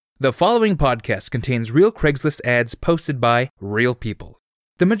The following podcast contains real Craigslist ads posted by real people,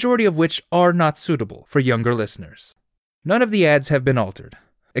 the majority of which are not suitable for younger listeners. None of the ads have been altered,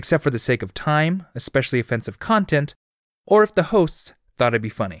 except for the sake of time, especially offensive content, or if the hosts thought it'd be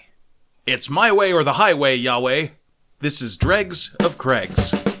funny. It's my way or the highway, Yahweh. This is Dregs of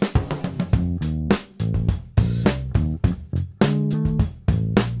Craigs.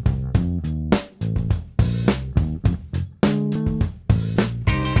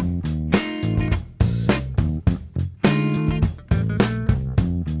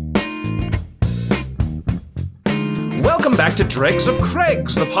 Welcome back to Dregs of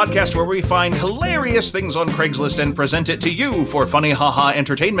Craigs, the podcast where we find hilarious things on Craigslist and present it to you for funny haha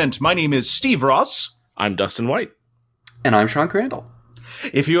entertainment. My name is Steve Ross. I'm Dustin White. And I'm Sean Crandall.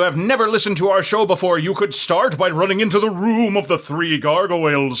 If you have never listened to our show before, you could start by running into the room of the three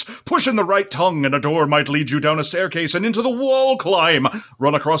gargoyles. Push in the right tongue and a door might lead you down a staircase and into the wall climb.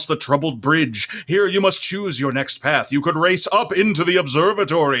 Run across the troubled bridge. Here you must choose your next path. You could race up into the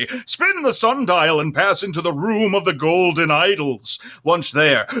observatory, spin the sundial and pass into the room of the golden idols. Once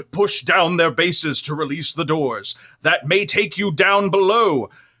there, push down their bases to release the doors. That may take you down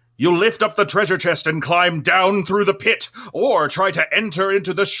below. You lift up the treasure chest and climb down through the pit, or try to enter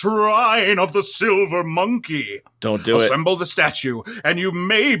into the shrine of the silver monkey. Don't do it. Assemble the statue, and you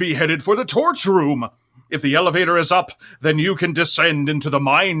may be headed for the torch room. If the elevator is up, then you can descend into the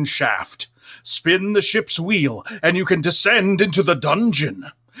mine shaft. Spin the ship's wheel, and you can descend into the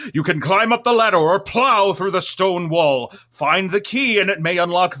dungeon. You can climb up the ladder or plow through the stone wall. Find the key, and it may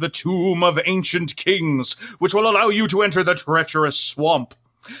unlock the Tomb of Ancient Kings, which will allow you to enter the treacherous swamp.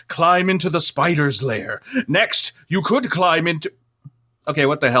 Climb into the spider's lair. Next, you could climb into... Okay,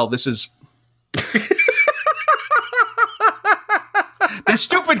 what the hell? This is... The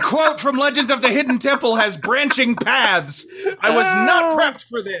stupid quote from Legends of the Hidden Temple has branching paths. I was not prepped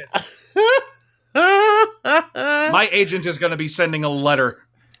for this. My agent is going to be sending a letter.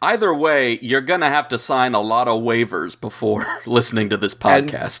 Either way, you're going to have to sign a lot of waivers before listening to this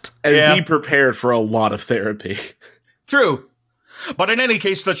podcast. And be prepared for a lot of therapy. True. But in any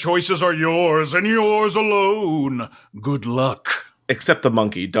case, the choices are yours, and yours alone. Good luck. Except the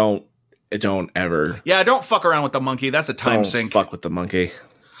monkey. Don't ever. Yeah, don't fuck around with the monkey. That's a time sink. Fuck with the monkey.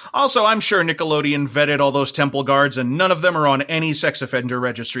 Also, I'm sure Nickelodeon vetted all those temple guards, and none of them are on any sex offender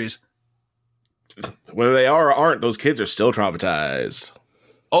registries. Whether they are or aren't, those kids are still traumatized.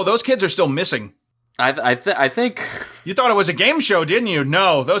 Oh, those kids are still missing. I think... You thought it was a game show, didn't you?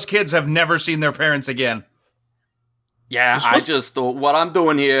 No, those kids have never seen their parents again. Yeah, what I'm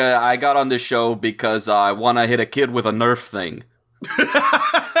doing here, I got on this show because I want to hit a kid with a Nerf thing.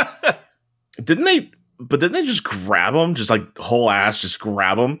 Didn't they just grab him? Just like whole ass, just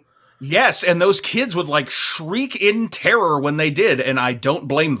grab him? Yes, and those kids would like shriek in terror when they did, and I don't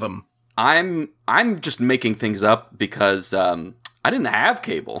blame them. I'm just making things up because I didn't have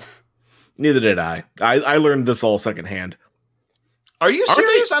cable. Neither did I. I learned this all secondhand. Are you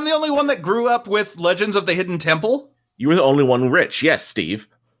serious? I'm the only one that grew up with Legends of the Hidden Temple? You were the only one rich. Yes, Steve.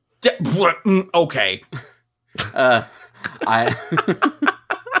 Okay.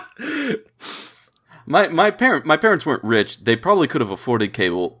 My parents weren't rich. They probably could have afforded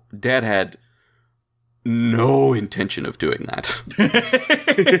cable. Dad had no intention of doing that.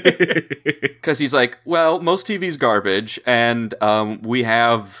 Because he's like, well, most TV's garbage, and we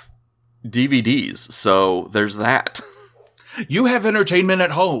have DVDs, so there's that. You have entertainment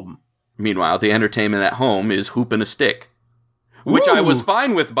at home. Meanwhile, the entertainment at home is hoop and a stick. Which I was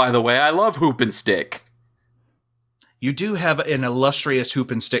fine with, by the way. I love hoop and stick. You do have an illustrious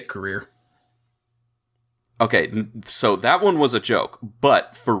hoop and stick career. Okay, so that one was a joke.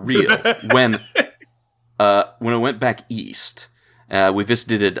 But for real, when I went back east, we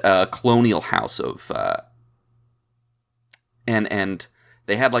visited a colonial house of... And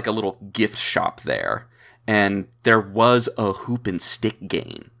they had like a little gift shop there. And there was a hoop and stick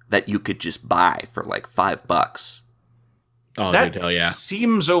game that you could just buy for like $5. Oh, that hell yeah.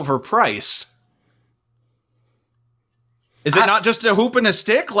 Seems overpriced. Is it not just a hoop and a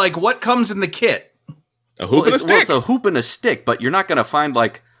stick? Like, what comes in the kit? A hoop and a stick? Well, it's a hoop and a stick, but you're not going to find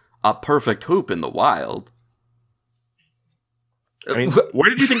like a perfect hoop in the wild. I mean, where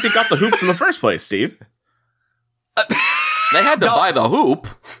did you think they got the hoops in the first place, Steve? They had to buy the hoop.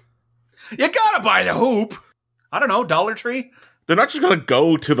 You gotta buy the hoop. I don't know, Dollar Tree? They're not just going to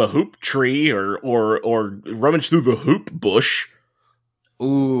go to the hoop tree or rummage through the hoop bush.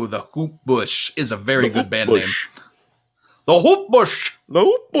 Ooh, the Hoop Bush is a very good band name. The Hoop Bush. The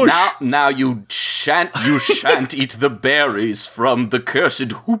Hoop Bush. Now you shan't eat the berries from the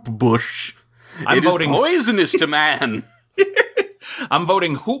cursed Hoop Bush. It is poisonous to man. I'm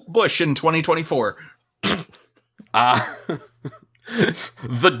voting Hoop Bush in 2024. The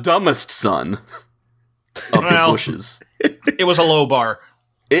dumbest son of the Bushes. It was a low bar.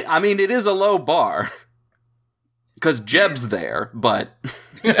 It is a low bar. Because Jeb's there, but...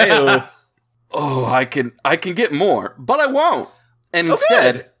 Oh, I can get more, but I won't. And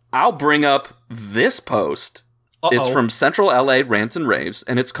instead, I'll bring up this post. It's from Central LA Rants and Raves,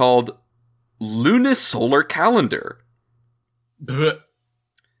 and it's called Lunisolar Calendar.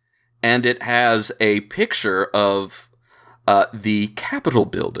 And it has a picture of the Capitol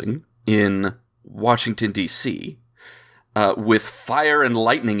building in Washington, D.C., with fire and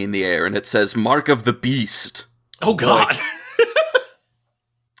lightning in the air, and it says, Mark of the Beast. Oh, God.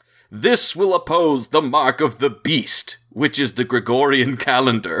 This will oppose the Mark of the Beast, which is the Gregorian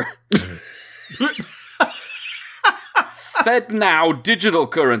calendar. FedNow digital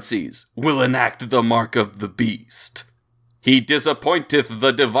currencies will enact the Mark of the Beast. He disappointeth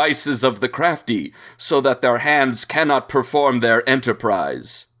the devices of the crafty, so that their hands cannot perform their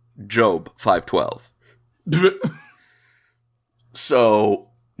enterprise. Job 5:12. So,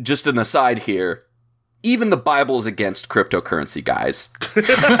 just an aside here, even the Bible's against cryptocurrency, guys.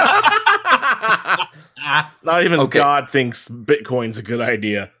 Not even God thinks Bitcoin's a good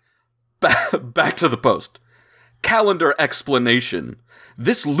idea. Back to the post. Calendar explanation.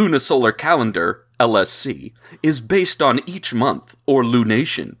 This lunisolar calendar, LSC, is based on each month, or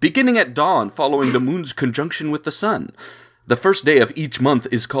lunation, beginning at dawn following the moon's conjunction with the sun. The first day of each month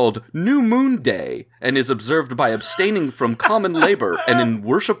is called New Moon Day, and is observed by abstaining from common labor and in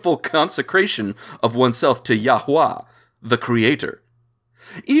worshipful consecration of oneself to Yahweh, the Creator.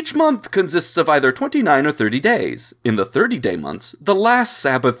 Each month consists of either 29 or 30 days. In the 30-day months, the last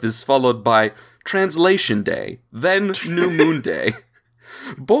Sabbath is followed by Translation Day, then New Moon Day,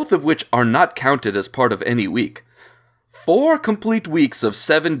 both of which are not counted as part of any week. 4 complete weeks of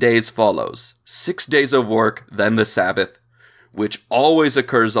 7 days follows, 6 days of work, then the Sabbath, which always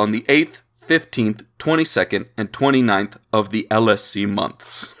occurs on the 8th, 15th, 22nd, and 29th of the LSC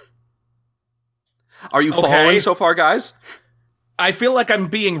months. Are you following so far, guys? I feel like I'm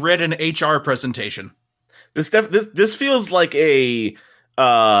being read an HR presentation. This feels like a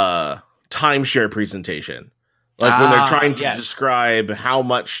timeshare presentation. Like when they're trying to describe how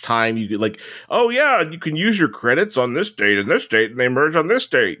much time you could, like, oh yeah, you can use your credits on this date and they merge on this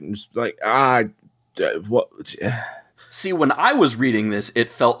date. And it's like, what? See, when I was reading this, it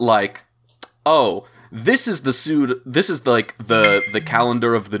felt like, oh, this is like the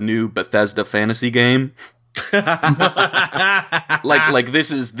calendar of the new Bethesda fantasy game. like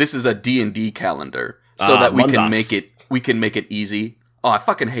this is a D&D calendar, so that we can make it easy. Oh, I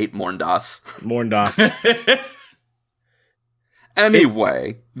fucking hate Morndas.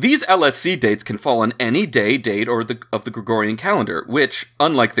 Anyway, these LSC dates can fall on any day, date, or of the Gregorian calendar, which,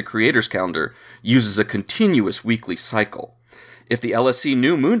 unlike the Creator's calendar, uses a continuous weekly cycle. If the LSC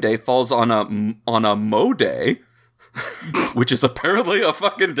New Moon Day falls on a Mo Day, which is apparently a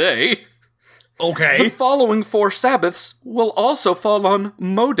fucking day, okay, the following 4 Sabbaths will also fall on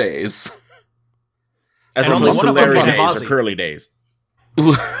Mo Days. As opposed to Larry Days or Curly Days.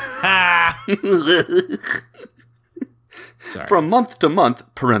 Sorry. From month to month,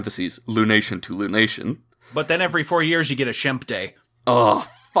 parentheses, lunation to lunation. But then every 4 years you get a Shemp Day. Oh,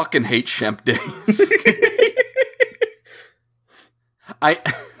 fucking hate Shemp days.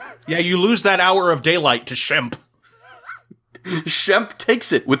 Yeah, you lose that hour of daylight to Shemp. Shemp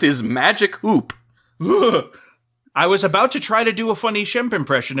takes it with his magic hoop. I was about to try to do a funny Shemp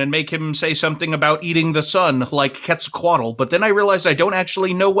impression and make him say something about eating the sun like Quetzalcoatl, but then I realized I don't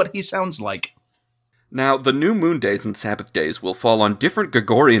actually know what he sounds like. Now, the new moon days and Sabbath days will fall on different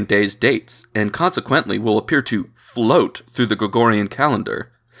Gregorian days' dates, and consequently will appear to float through the Gregorian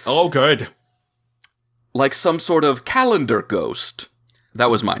calendar. Oh, good. Like some sort of calendar ghost. That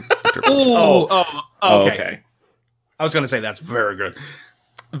was mine. Okay. I was going to say that's very good.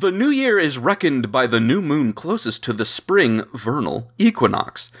 The new year is reckoned by the new moon closest to the spring vernal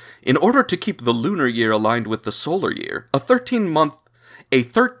equinox. In order to keep the lunar year aligned with the solar year, a 13th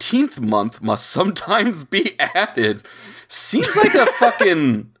month must sometimes be added. Seems like a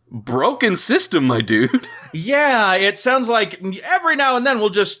fucking broken system, my dude. Yeah, it sounds like every now and then we'll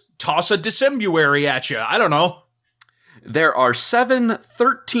just toss a Decembuary at you. I don't know. There are 13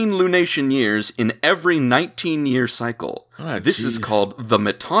 lunation years in every 19-year cycle. This is called the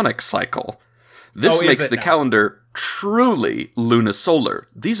Metonic cycle. This makes the calendar truly lunisolar.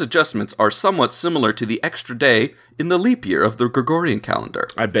 These adjustments are somewhat similar to the extra day in the leap year of the Gregorian calendar.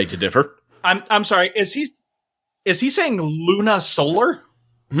 I beg to differ. I'm sorry. Is he saying Luna Solar?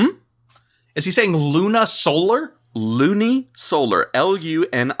 Hmm? Is he saying Luna Solar? Lunisolar,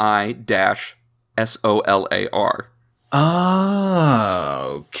 LUNI-SOLAR.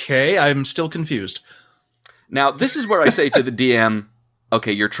 Okay. I'm still confused. Now, this is where I say to the DM,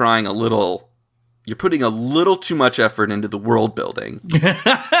 okay, you're putting a little too much effort into the world building.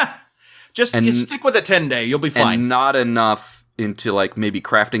 Just you stick with a 10-day, you'll be fine. And not enough into, like, maybe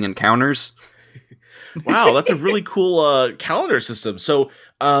crafting encounters. Wow, that's a really cool calendar system. So,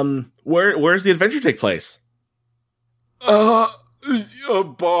 where's the adventure take place? A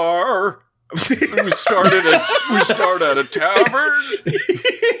bar. We start at a tavern.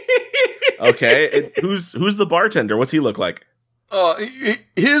 Okay, and who's the bartender? What's he look like?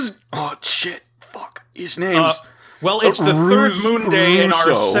 His name's well, it's the third moon day in our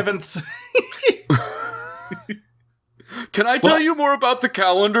 7th. Can I tell you more about the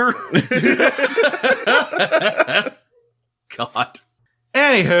calendar? God.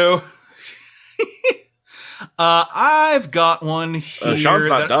 Anywho, I've got one here. Sean's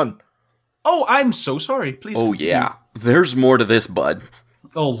not done. Oh, I'm so sorry. Please. Oh, continue. yeah. There's more to this, bud.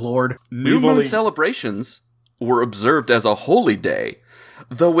 Oh, Lord. New moon celebrations were observed as a holy day,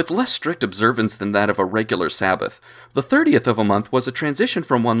 though with less strict observance than that of a regular Sabbath. The 30th of a month was a transition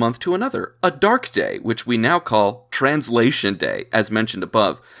from one month to another, a dark day, which we now call Translation Day, as mentioned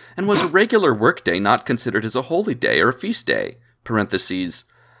above, and was a regular work day not considered as a holy day or a feast day, parentheses,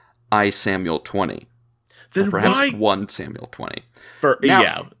 I Samuel 20. Then or perhaps why? 1 Samuel 20. Now,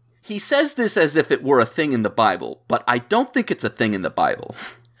 yeah. He says this as if it were a thing in the Bible, but I don't think it's a thing in the Bible.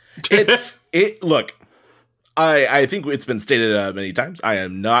 Look, I think it's been stated many times. I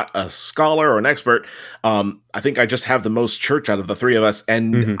am not a scholar or an expert. I think I just have the most church out of the three of us,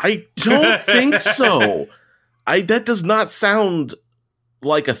 and I don't think so. That does not sound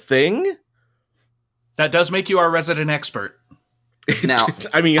like a thing. That does make you our resident expert. Now,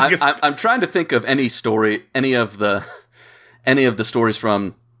 I mean, I'm trying to think of any story, any of the stories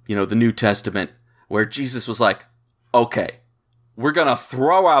from, the New Testament where Jesus was like, okay, we're going to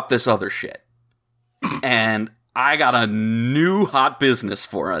throw out this other shit. And I got a new hot business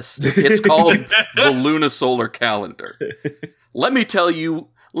for us. It's called the Lunisolar Calendar. Let me tell you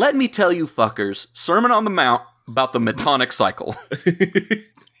fuckers, Sermon on the Mount about the Metonic cycle.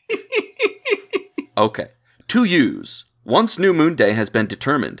 Okay. To use, once New Moon Day has been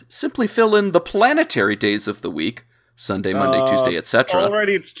determined, simply fill in the planetary days of the week, Sunday, Monday, Tuesday, etc.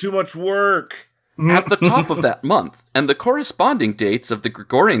 Already it's too much work. At the top of that month, and the corresponding dates of the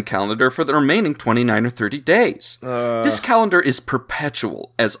Gregorian calendar for the remaining 29 or 30 days. This calendar is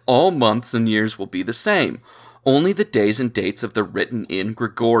perpetual, as all months and years will be the same. Only the days and dates of the written-in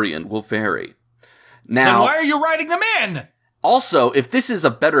Gregorian will vary. Now, then why are you writing them in? Also, if this is a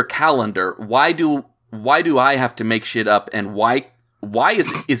better calendar, why do I have to make shit up, and why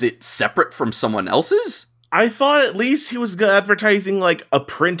is it separate from someone else's? I thought at least he was advertising like a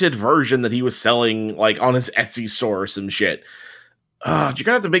printed version that he was selling like on his Etsy store or some shit. You're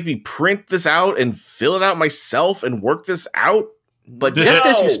gonna have to make me print this out and fill it out myself and work this out? But just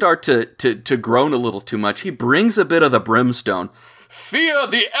as you start to groan a little too much, he brings a bit of the brimstone. Fear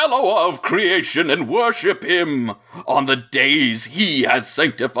the Eloah of creation and worship him. On the days he has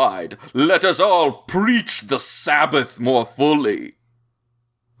sanctified, let us all preach the Sabbath more fully.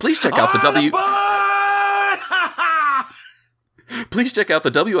 Please check out the Please check out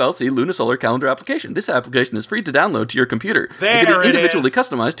the WLC Lunisolar Calendar application. This application is free to download to your computer. It can be individually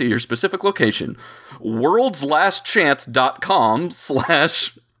customized to your specific location. worldslastchance.com/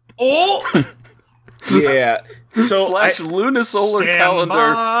 Oh! Yeah. So / Lunisolar Calendar.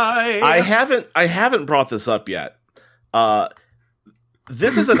 I haven't brought this up yet.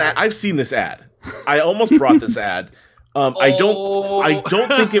 This is an ad. I've seen this ad. I almost brought this ad. I don't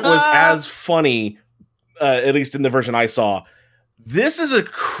think it was as funny, at least in the version I saw. This is a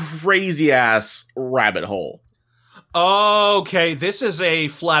crazy ass rabbit hole. Okay, this is a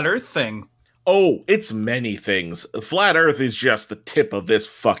flat Earth thing. Oh, it's many things. Flat Earth is just the tip of this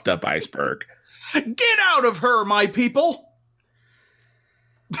fucked up iceberg. Get out of her, my people!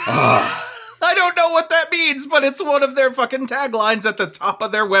 I don't know what that means, but it's one of their fucking taglines at the top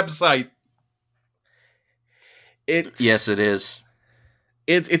of their website. Yes, it is.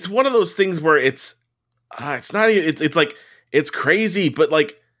 It's one of those things where it's not even, it's like, it's crazy, but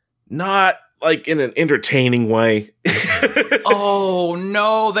like not like in an entertaining way. Oh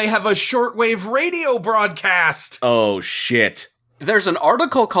no, they have a shortwave radio broadcast. Oh shit. There's an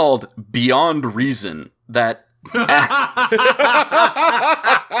article called Beyond Reason that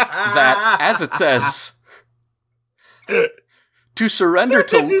as it says, to surrender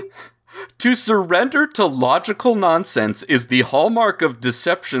to To surrender to logical nonsense is the hallmark of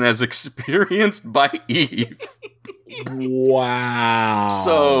deception as experienced by Eve. Wow.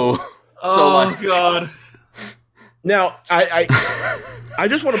 So God. Now, I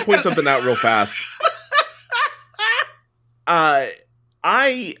just want to point something out real fast.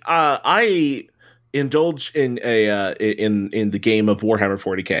 I indulge in in the game of Warhammer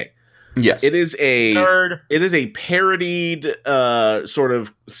 40K. yes, It is a Nerd. It is a parodied sort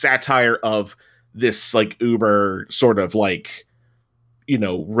of satire of this like uber sort of like, you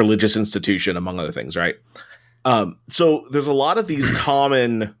know, religious institution, among other things, right? So there's a lot of these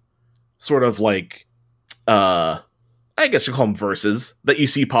common sort of like I guess you call them verses that you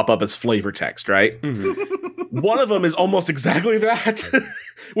see pop up as flavor text, right? Mm-hmm. One of them is almost exactly that,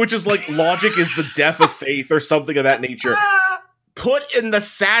 which is like logic is the death of faith or something of that nature. Put in the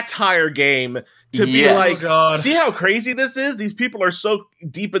satire game to be Yes. like, Oh, God. see how crazy this is? These people are so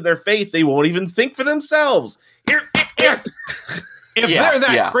deep in their faith, they won't even think for themselves. Here. If Yeah, they're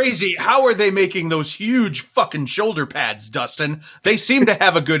that yeah. crazy, how are they making those huge fucking shoulder pads, Dustin? They seem to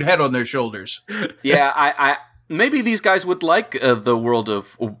have a good head on their shoulders. Yeah, I maybe these guys would like the world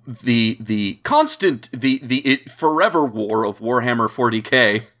of the constant forever war of Warhammer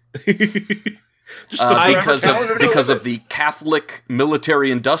 40K. Just the forever calendar. because of the Catholic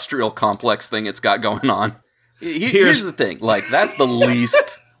military industrial complex thing it's got going on. Here's the thing, like that's the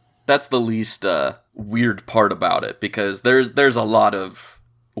least weird part about it, because there's a lot of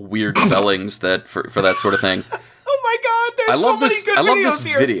weird spellings that for that sort of thing. Oh my God, there's I love so this. many good I love videos this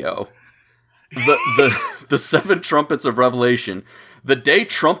here. video. The seven trumpets of Revelation. The day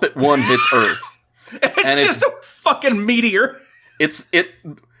trumpet one hits Earth. It's just a fucking meteor. It's a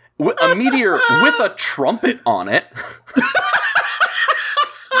meteor with a trumpet on it,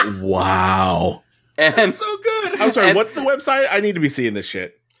 Wow. and So good. I'm sorry, And- what's the website? I need to be seeing this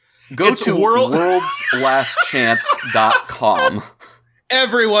shit. go It's to worldslastchance.com.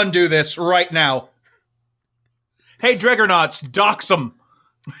 Everyone do this right now. Hey, Dreggernauts, dox them.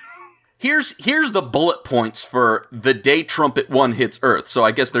 Here's the bullet points for the day trumpet one hits Earth. So I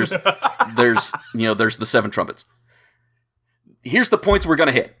guess there's the seven trumpets. Here's the points we're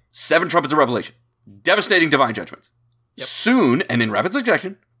gonna hit: 7 trumpets of Revelation, devastating divine judgments, soon and in rapid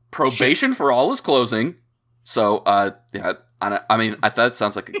succession, probation for all is closing. So yeah, I mean that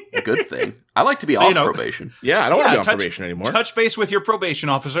sounds like a good thing. I like to be So, off you know- probation. Yeah, I don't want to be on touch- probation anymore. Touch base with your probation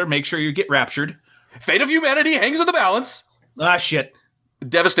officer. Make sure you get raptured. Fate of humanity hangs in the balance. Ah, shit.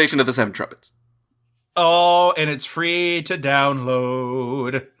 Devastation of the 7 trumpets. Oh, and it's free to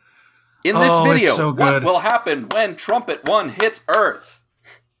download. In this Oh, it's video, so what good. will happen when trumpet one hits Earth?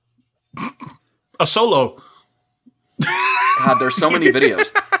 A solo. God, there's so many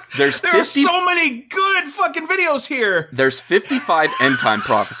videos. There's There are 50 so many good fucking videos here. There's 55 end time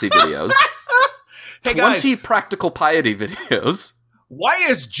prophecy videos, Hey, guys, 20 practical piety videos. why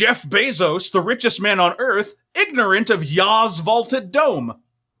is Jeff Bezos, the richest man on Earth, ignorant of Yah's vaulted dome?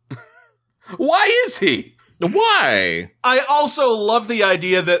 Why is he? Why? I also love the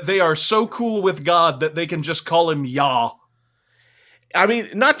idea that they are so cool with God that they can just call him Yah. I mean,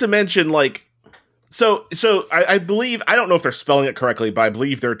 not to mention, like, so I believe, I don't know if they're spelling it correctly, but I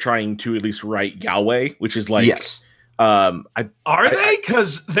believe they're trying to at least write Yahweh, which is like, Yes. Are they?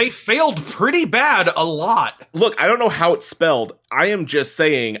 Because they failed pretty bad a lot. Look, I don't know how it's spelled. I am just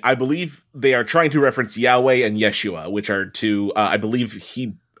saying, I believe they are trying to reference Yahweh and Yeshua, which are two, I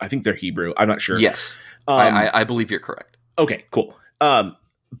think they're Hebrew. I'm not sure. Yes. I believe you're correct. Okay, cool.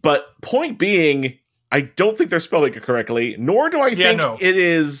 But point being, I don't think they're spelling it correctly, nor do I think no. it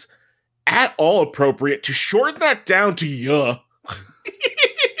is at all appropriate to shorten that down to "yuh."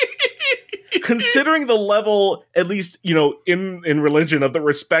 Considering the level, at least, you know, in religion, of the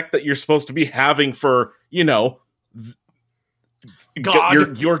respect that you're supposed to be having for, you know,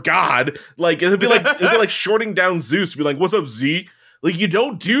 God. your God, like it'd be like shorting down Zeus to be like, "What's up, Z?" Like, you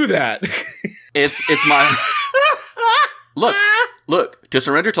don't do that. It's my Look, to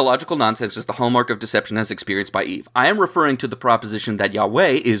surrender to logical nonsense is the hallmark of deception as experienced by Eve. I am referring to the proposition that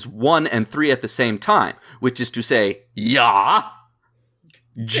Yahweh is 1 and 3 at the same time, which is to say, Yah,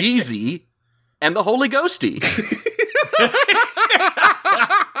 Jeezy, and the Holy Ghosty.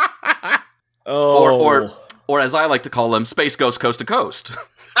 Oh, Or as I like to call them, Space Ghost Coast to Coast.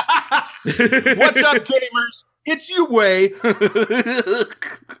 What's up, gamers? It's you, Way.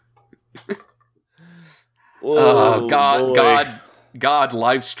 Whoa, God, boy. God,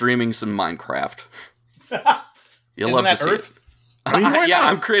 live streaming some Minecraft. You'll Isn't love that to see Earth? it. I mean, why Yeah,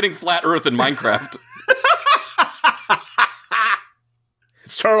 not? I'm creating flat Earth in Minecraft. It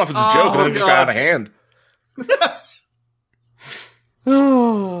started off as a joke and then it just got out of hand.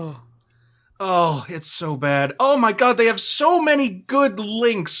 Oh, it's so bad. Oh my god, they have so many good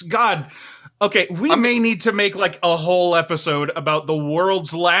links. God. Okay, we may need to make like a whole episode about the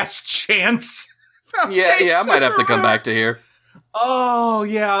world's last chance. Yeah, I might have to come back to here. Oh,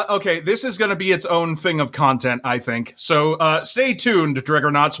 yeah. Okay, this is going to be its own thing of content, I think. So stay tuned,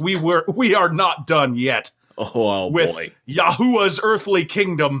 Dragonauts. We are not done yet. Oh, with boy. Yahuwah's earthly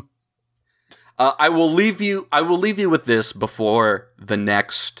kingdom. I will leave you with this before the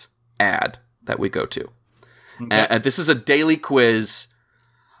next ad that we go to. Okay. And this is a daily quiz.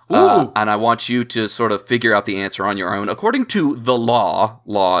 Ooh. And I want you to sort of figure out the answer on your own. According to the law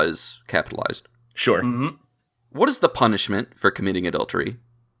is capitalized. Sure. Mm-hmm. What is the punishment for committing adultery?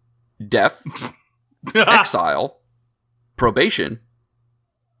 Death, exile, probation,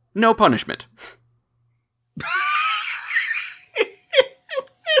 no punishment.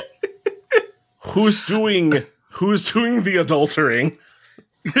 Who's doing the adultering?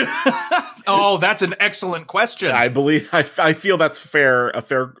 Oh, that's an excellent question. I feel that's a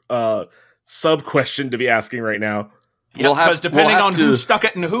fair sub question to be asking right now. Because depending on who stuck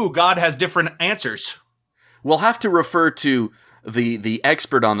it and who, God has different answers. We'll have to refer to the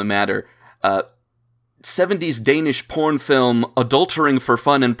expert on the matter, 70s Danish porn film Adultering for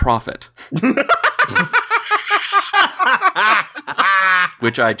Fun and Profit.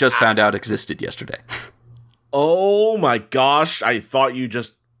 Which I just found out existed yesterday. Oh my gosh, I thought you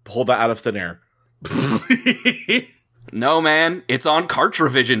just pulled that out of thin air. No, man, it's on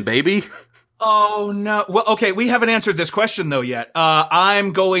Cartravision, baby. Oh, no. Well, okay, we haven't answered this question, though, yet.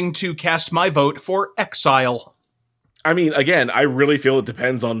 I'm going to cast my vote for Exile. I mean, again, I really feel it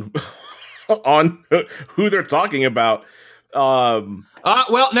depends on on who they're talking about.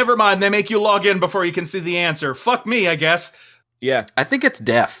 Well, never mind. They make you log in before you can see the answer. Fuck me, I guess. Yeah. I think it's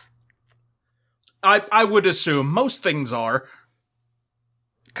death. I would assume. Most things are.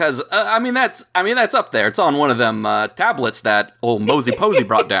 Because, that's up there. It's on one of them tablets that old Mosey Posey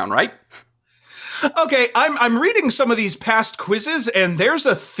brought down, right? Okay, I'm reading some of these past quizzes, and there's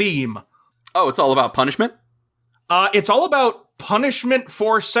a theme. Oh, it's all about punishment? It's all about punishment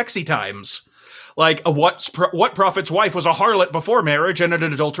for sexy times. Like, what prophet's wife was a harlot before marriage and an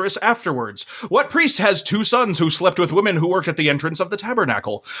adulteress afterwards? What priest has 2 sons who slept with women who worked at the entrance of the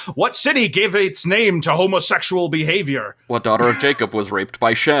tabernacle? What city gave its name to homosexual behavior? What daughter of Jacob was raped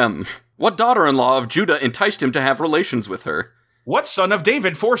by Shem? What daughter-in-law of Judah enticed him to have relations with her? What son of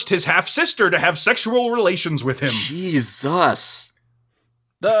David forced his half-sister to have sexual relations with him? Jesus.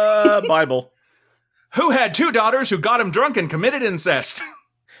 The Bible. Who had 2 daughters who got him drunk and committed incest?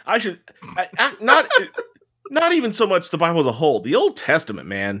 Not even so much the Bible as a whole. The Old Testament,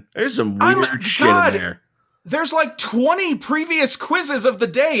 man. There's some weird shit in there. There's like 20 previous quizzes of the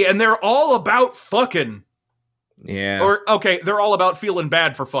day, and they're all about fucking. Yeah. Or, okay, they're all about feeling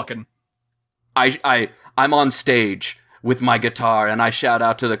bad for fucking. I'm on stage with my guitar, and I shout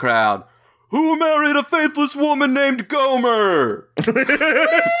out to the crowd, "Who married a faithless woman named Gomer?" I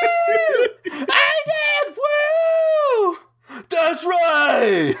did! Woo! That's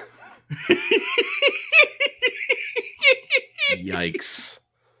right! Yikes.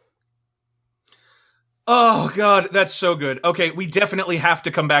 Oh, God, that's so good. Okay, we definitely have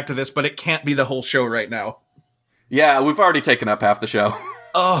to come back to this, but it can't be the whole show right now. Yeah, we've already taken up half the show.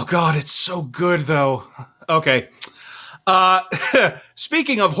 Oh, God, it's so good, though. Okay.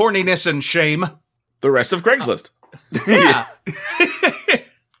 Speaking of horniness and shame. The rest of Craigslist. Yeah.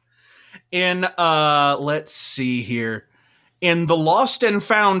 In, let's see here. In the lost and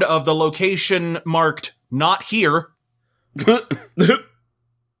found of the location marked not here,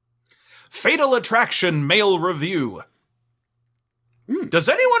 Fatal Attraction Mail Review. Does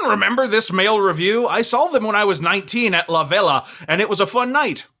anyone remember this mail review? I saw them when I was 19 at La Vela, and it was a fun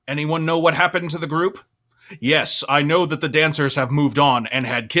night. Anyone know what happened to the group? Yes, I know that the dancers have moved on and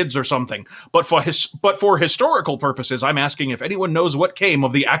had kids or something, but for historical purposes, I'm asking if anyone knows what came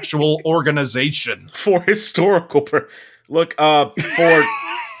of the actual organization. For historical Look, for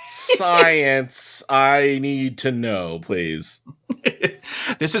science, I need to know, please.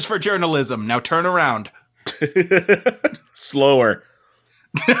 This is for journalism. Now turn around. Slower.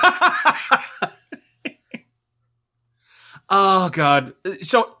 Oh, God.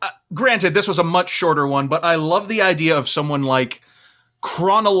 So, granted, this was a much shorter one, but I love the idea of someone, like,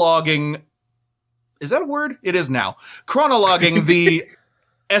 chronologuing... Is that a word? It is now. Chronologuing the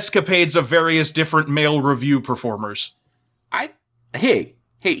escapades of various different mail review performers. Hey,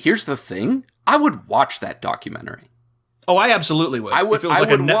 here's the thing. I would watch that documentary. Oh, I absolutely would. If it was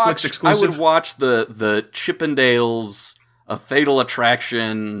like a Netflix exclusive. I would watch the Chippendales, A Fatal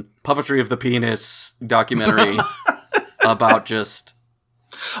Attraction, Puppetry of the Penis documentary about just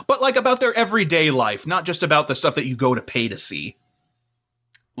But like about their everyday life, not just about the stuff that you go to pay to see.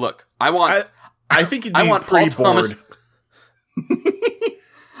 Look, I think you'd I be want Paul pretty Thomas. bored.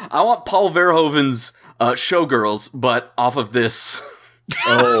 I want Paul Verhoeven's Showgirls, but off of this.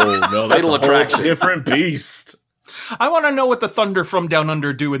 Oh no, that's Fatal a whole Attraction. different beast. I want to know what the Thunder from Down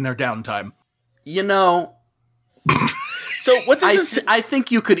Under do in their downtime. You know, So what this is? I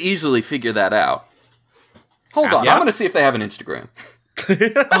think you could easily figure that out. Hold on, Yeah. I'm going to see if they have an Instagram.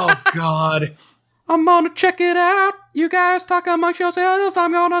 Oh, God. I'm going to check it out. You guys talk amongst yourselves.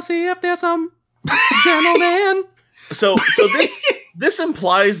 I'm going to see if there's some gentleman. So this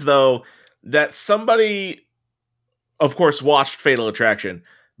implies though that somebody, of course, watched Fatal Attraction,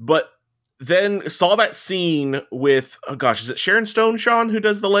 but then saw that scene with is it Sharon Stone, Sean, who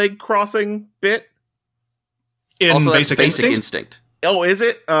does the leg crossing bit? In Also, Basic that's Basic Instinct? Instinct. Oh, is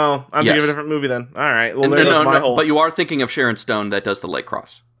it? Oh, I'm thinking Yes. of a different movie then. All right. Well, No, there goes my whole. but you are thinking of Sharon Stone that does the leg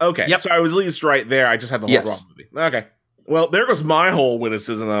cross. Okay. Yep. So I was at least right there. I just had the whole Yes. wrong movie. Okay. Well, there goes my whole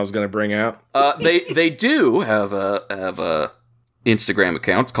witticism I was going to bring out. They do have a Instagram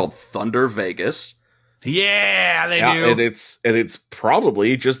account. It's called Thunder Vegas. Yeah, they Yeah, do. and it's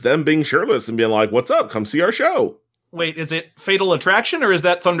probably just them being shirtless and being like, "What's up? Come see our show." Wait, is it Fatal Attraction or is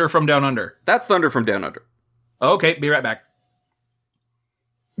that Thunder from Down Under? That's Thunder from Down Under. Okay, be right back.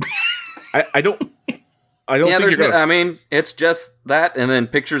 I don't Yeah, think there's you're gonna. I mean, it's just that, and then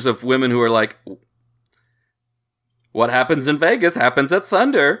pictures of women who are like, "What happens in Vegas happens at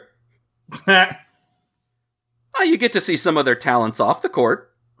Thunder." Oh, you get to see some of their talents off the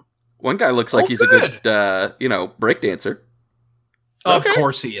court. One guy looks like he's a good, break dancer. Of Okay.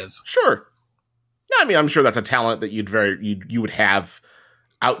 course he is. Sure. No, I mean, I'm sure that's a talent that you would have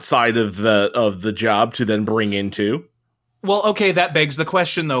outside of the job to then bring into. Well, okay, that begs the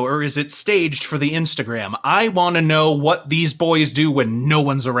question, though, or is it staged for the Instagram? I want to know what these boys do when no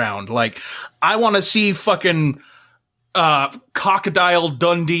one's around. Like, I want to see fucking Crocodile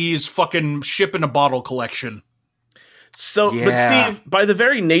Dundee's fucking ship in a bottle collection. So, Yeah. but Steve, by the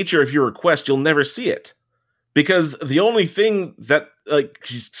very nature of your request, you'll never see it. Because the only thing that,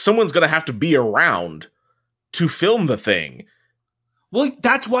 someone's going to have to be around to film the thing. Well,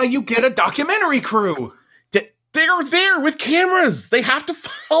 that's why you get a documentary crew. They're there with cameras. They have to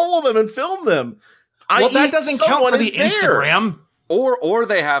follow them and film them. Well, i.e. that doesn't count someone for the is there. Instagram. Or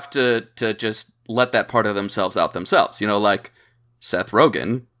they have to just let that part of themselves out themselves. You know, like Seth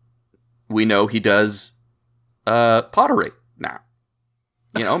Rogen, we know he does pottery now.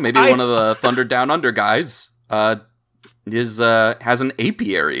 You know, maybe one of the Thunder Down Under guys has an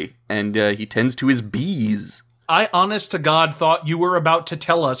apiary and he tends to his bees. I, honest to God, thought you were about to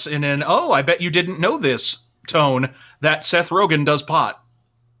tell us in an, oh, I bet you didn't know this tone that Seth Rogen does pot.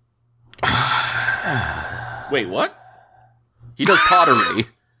 Wait, what? He does pottery.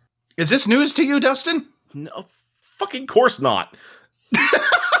 Is this news to you, Dustin? No, fucking course not.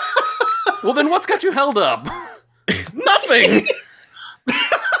 Well, then what's got you held up? Nothing.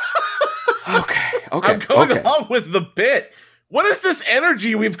 Okay. I'm going along with the bit. What is this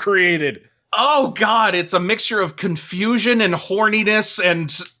energy we've created? Oh, God, it's a mixture of confusion and horniness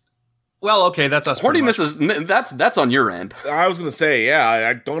and... Well, okay, that's us. pretty much. Horniness is that's on your end. I was gonna say, yeah,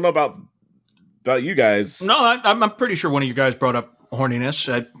 I don't know about you guys. No, I'm pretty sure one of you guys brought up horniness.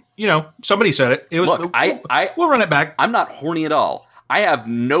 Somebody said it. It was. Look, we'll run it back. I'm not horny at all. I have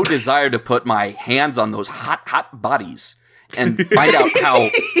no desire to put my hands on those hot bodies and find out how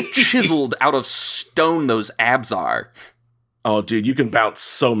chiseled out of stone those abs are. Oh, dude, you can bounce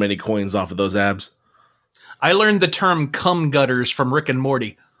so many coins off of those abs. I learned the term cum gutters from Rick and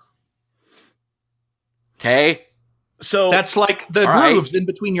Morty. Okay? So That's like the All right. grooves in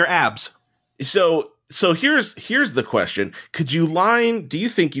between your abs. So here's the question. Do you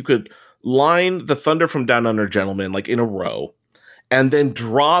think you could line the Thunder from Down Under gentlemen like in a row and then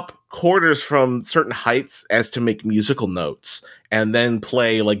drop quarters from certain heights as to make musical notes and then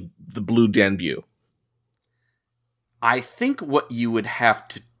play like the Blue Danube? I think what you would have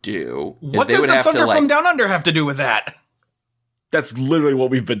to do is What they does would the have Thunder to from Down Under have to do with that? That's literally what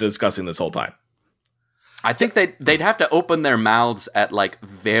we've been discussing this whole time. I think they'd have to open their mouths at like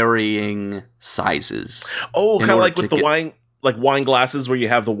varying sizes. Oh, In kind of order like to with the get- wine glasses where you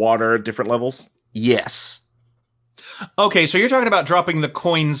have the water at different levels. Yes. Okay, so you're talking about dropping the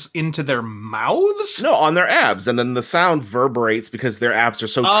coins into their mouths? No, on their abs, and then the sound reverberates because their abs are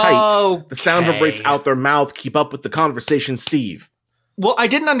so tight. The sound vibrates Okay. out their mouth. Keep up with the conversation, Steve. Well, I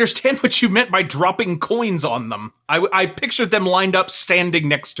didn't understand what you meant by dropping coins on them. I pictured them lined up standing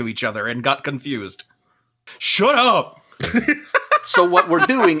next to each other and got confused. Shut up! So what we're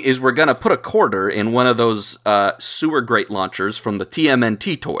doing is we're going to put a quarter in one of those sewer grate launchers from the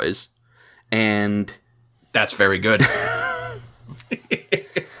TMNT toys, and... That's very good.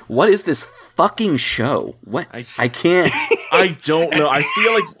 What is this fucking show? What? I can't... I don't know.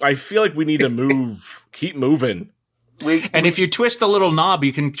 I feel like we need to move. Keep moving. And if you twist the little knob,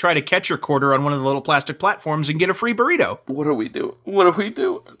 you can try to catch your quarter on one of the little plastic platforms and get a free burrito. What are we doing? What are we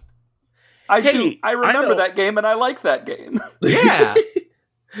doing? I remember that game, and I like that game. Yeah.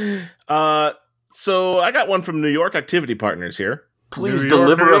 So I got one from New York Activity Partners here. Please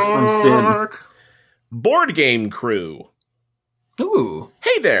deliver us from sin. Board Game Crew. Ooh.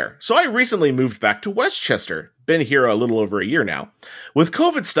 Hey there. So I recently moved back to Westchester. Been here a little over a year now. With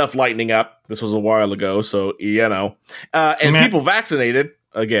COVID stuff lightening up, this was a while ago, so and people vaccinated,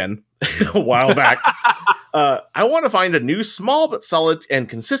 again, a while back. I want to find a new, small but solid and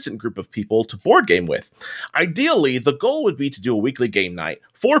consistent group of people to board game with. Ideally, the goal would be to do a weekly game night.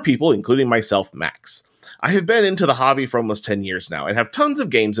 4 people, including myself, max. I have been into the hobby for almost 10 years now and have tons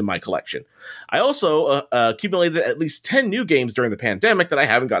of games in my collection. I also accumulated at least 10 new games during the pandemic that I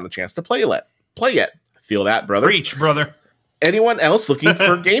haven't gotten a chance to play yet. Feel that, brother? Preach, brother. Anyone else looking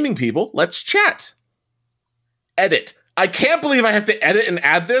for gaming people? Let's chat. Edit. I can't believe I have to edit and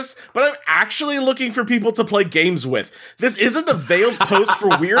add this, but I'm actually looking for people to play games with. This isn't a veiled post for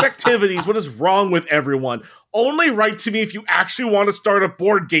weird activities. What is wrong with everyone? Only write to me if you actually want to start a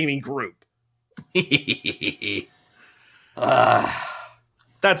board gaming group.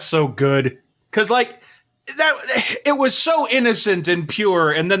 That's so good. Because, like, it was so innocent and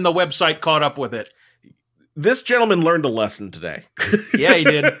pure, and then the website caught up with it. This gentleman learned a lesson today. Yeah, he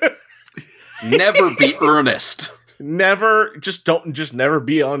did. Never be earnest. Never be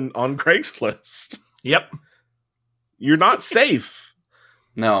on Craigslist. Yep. You're not safe.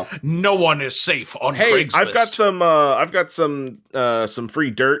 No. No one is safe on Craigslist. I've got some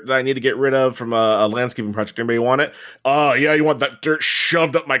free dirt that I need to get rid of from a landscaping project. Anybody want it? Oh, yeah, you want that dirt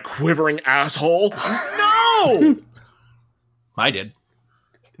shoved up my quivering asshole? No! I did.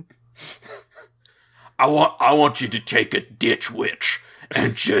 I want you to take a ditch witch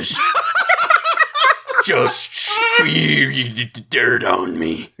and just spew the dirt on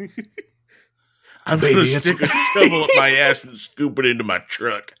me. I'm going to stick a shovel up my ass and scoop it into my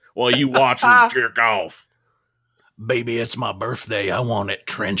truck while you watch me jerk off. Baby, it's my birthday. I want it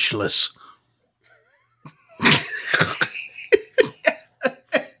trenchless.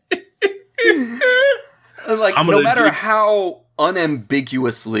 Like, no matter how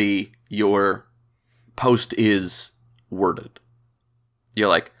unambiguously your post is worded, you're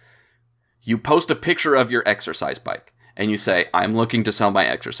like, you post a picture of your exercise bike and you say, I'm looking to sell my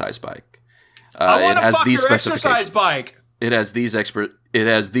exercise bike. I want to fuck your exercise bike. It has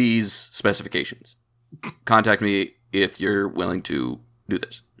these specifications. Contact me if you're willing to do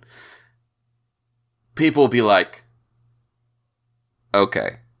this. People will be like,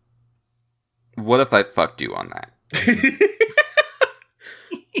 okay, what if I fucked you on that?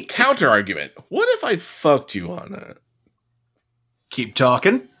 Counter argument. What if I fucked you on that? Keep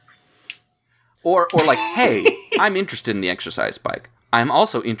talking. Or like, hey, I'm interested in the exercise bike. I'm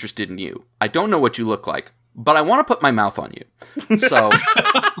also interested in you. I don't know what you look like, but I want to put my mouth on you. So,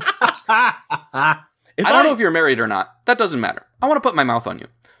 I don't know if you're married or not. That doesn't matter. I want to put my mouth on you.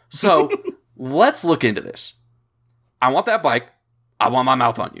 So, let's look into this. I want that bike. I want my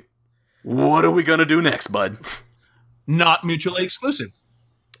mouth on you. What are we going to do next, bud? Not mutually exclusive.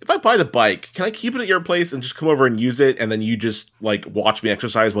 If I buy the bike, can I keep it at your place and just come over and use it, and then you just, like, watch me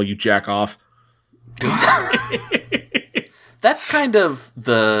exercise while you jack off? That's kind of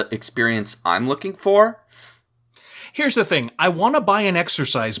the experience I'm looking for. Here's the thing. I want to buy an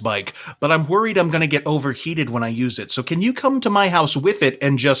exercise bike, but I'm worried I'm going to get overheated when I use it. So can you come to my house with it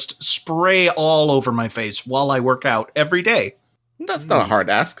and just spray all over my face while I work out every day? That's not a hard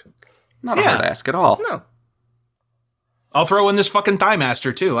ask. Not a hard ask at all. No. I'll throw in this fucking Thigh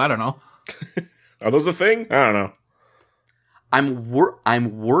Master, too. I don't know. Are those a thing? I don't know. I'm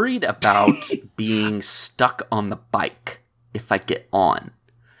worried about being stuck on the bike if I get on.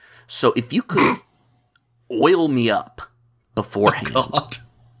 So if you could oil me up beforehand. Oh, God.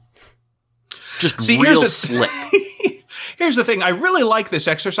 Just real slick. Here's the thing. I really like this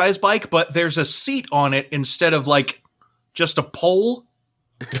exercise bike, but there's a seat on it instead of, like, just a pole.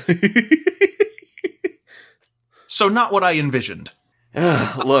 So not what I envisioned.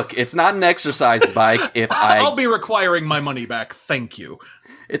 Look, it's not an exercise bike I'll be requiring my money back. Thank you.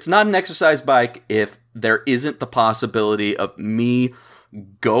 It's not an exercise bike if there isn't the possibility of me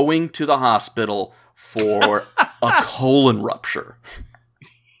going to the hospital for a colon rupture.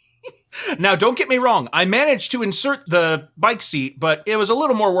 Now, don't get me wrong. I managed to insert the bike seat, but it was a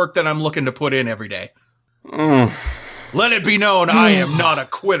little more work than I'm looking to put in every day. Let it be known, I am not a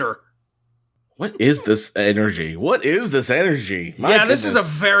quitter. What is this energy? What is this energy? This is a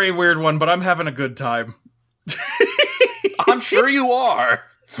very weird one, but I'm having a good time. I'm sure you are.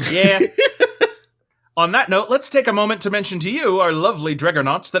 Yeah. On that note, let's take a moment to mention to you, our lovely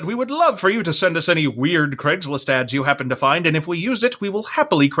Dregonauts, that we would love for you to send us any weird Craigslist ads you happen to find, and if we use it, we will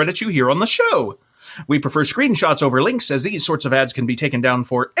happily credit you here on the show. We prefer screenshots over links, as these sorts of ads can be taken down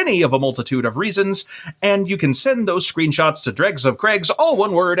for any of a multitude of reasons, and you can send those screenshots to dregsofcraigs, all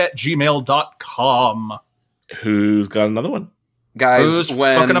one word, at gmail.com. Who's got another one? Guys, Who's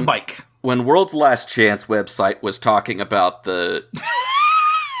fucking a bike? When World's Last Chance website was talking about the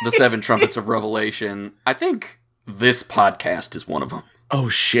Seven Trumpets of Revelation, I think this podcast is one of them. Oh,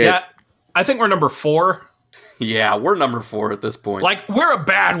 shit. Yeah, I think we're number 4. Yeah, we're number 4 at this point. Like, we're a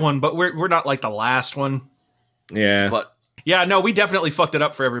bad one, but we're not like the last one. Yeah. But yeah, no, we definitely fucked it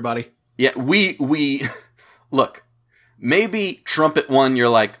up for everybody. yeah, we look, maybe Trumpet 1, you're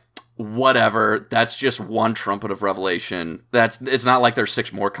like, whatever, that's just one Trumpet of Revelation. It's not like there's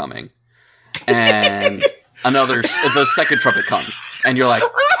 6 more coming. And the second trumpet comes, and you're like,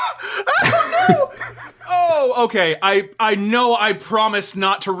 Oh, okay. I know I promised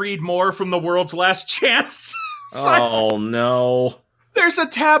not to read more from the World's Last Chance. Oh, no. There's a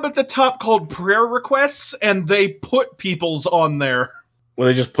tab at the top called prayer requests, and they put people's on there. Well,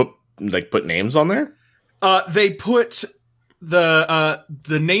 they just put names on there? They put the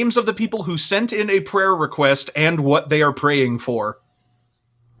names of the people who sent in a prayer request and what they are praying for.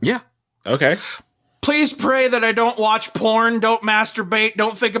 yeah. Okay. Please pray that I don't watch porn, don't masturbate,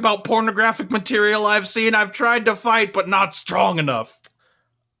 don't think about pornographic material I've seen. I've tried to fight, but not strong enough.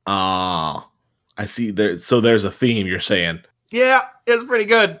 I see. So there's a theme, you're saying. Yeah, it's pretty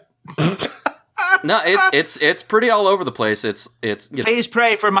good. No, it's pretty all over the place. It's Please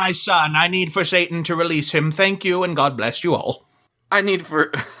pray for my son. I need for Satan to release him. Thank you, and God bless you all. I need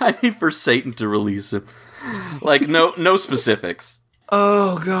for Satan to release him. Like no specifics.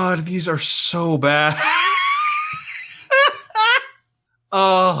 Oh, God, these are so bad.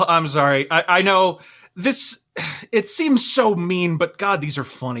 Oh, I'm sorry. I know this, it seems so mean, but God, these are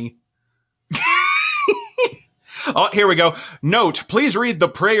funny. Oh, here we go. Note, please read the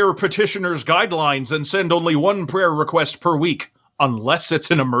prayer petitioner's guidelines and send only one prayer request per week, unless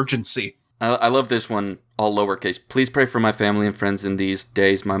it's an emergency. I love this one, all lowercase. Please pray for my family and friends in these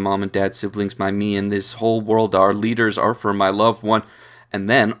days, my mom and dad, siblings, me, and this whole world. Our leaders are for my loved one. And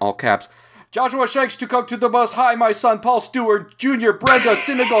then, all caps, Joshua Shanks to come to the Most High, my son Paul Stewart, Jr., Brenda,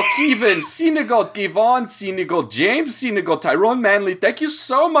 Senegal Kevin, Senegal Givon, Senegal James, Senegal Tyrone Manley. Thank you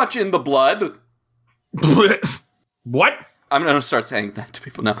so much in the blood. What? I'm going to start saying that to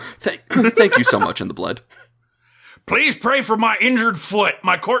people now. Thank you so much in the blood. Please pray for my injured foot,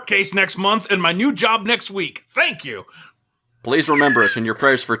 my court case next month, and my new job next week. Thank you. Please remember us in your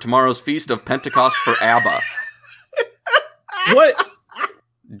prayers for tomorrow's feast of Pentecost for ABBA. What?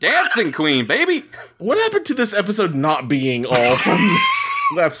 Dancing Queen, baby! What happened to this episode not being all from this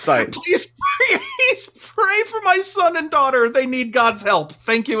website? Please pray for my son and daughter. They need God's help.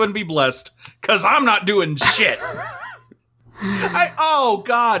 Thank you and be blessed. Because I'm not doing shit. Oh,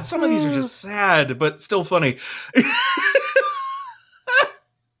 God. Some of these are just sad, but still funny.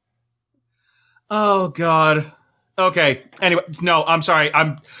 Oh, God. Okay. Anyway, no, I'm sorry.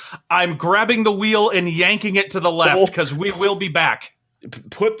 I'm grabbing the wheel and yanking it to the left because we will be back.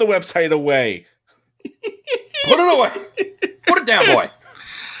 Put the website away. Put it away. Put it down, boy.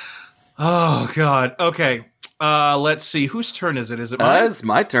 Oh, God. Okay. Let's see. Whose turn is it? Is it mine? It's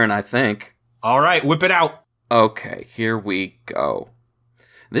my turn, I think. All right. Whip it out. Okay, here we go.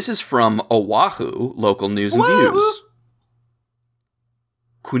 This is from Oahu, local news and Wahoo! views.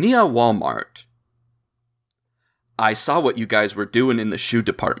 Kunia Walmart. I saw what you guys were doing in the shoe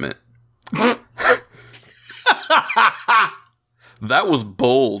department. That was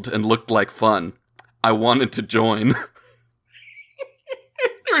bold and looked like fun. I wanted to join.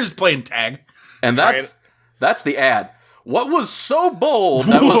 They're just playing tag. And that's the ad. What was so bold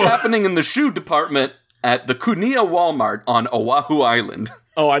that was happening in the shoe department at the Kunia Walmart on Oahu Island?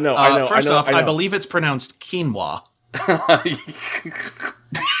 Oh, I know. First off, I know. I believe it's pronounced quinoa.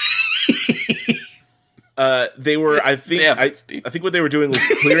 They were, I think what they were doing was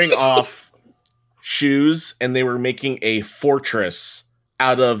clearing off shoes, and they were making a fortress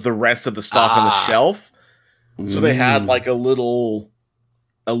out of the rest of the stock on the shelf. So they had like a little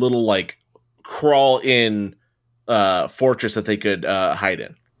like crawl in fortress that they could hide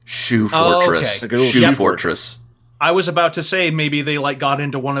in. Shoe fortress. Okay. Shoe fortress. I was about to say maybe they like got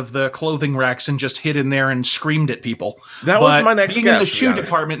into one of the clothing racks and just hid in there and screamed at people. That was my next being guess, in the to be shoe honest.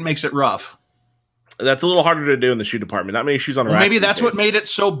 department makes it rough. That's a little harder to do in the shoe department. Not many shoes on a Well, rack. maybe these that's what days. made it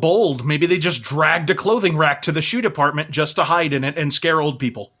so bold. Maybe they just dragged a clothing rack to the shoe department just to hide in it and scare old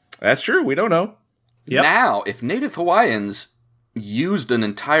people. That's true. We don't know. Yep. Now, if Native Hawaiians used an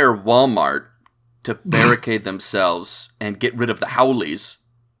entire Walmart to barricade themselves and get rid of the Howleys,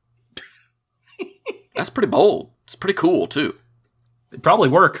 that's pretty bold. It's pretty cool, too. It'd probably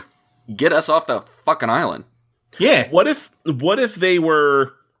work. Get us off the fucking island. Yeah. What if they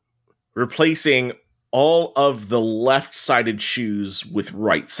were replacing all of the left-sided shoes with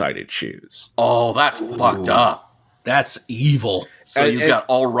right-sided shoes? Oh, that's fucked up. That's evil. So And- you've and- got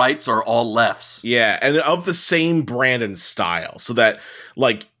all rights or all lefts. Yeah, and of the same brand and style, so that,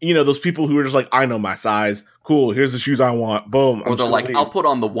 like, you know, those people who are just like, I know my size. Cool, here's the shoes I want. Boom. Or they're like, I'll put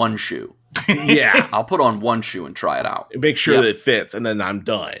on the one shoe. yeah, I'll put on one shoe and try it out. make sure Yep. that it fits, and then I'm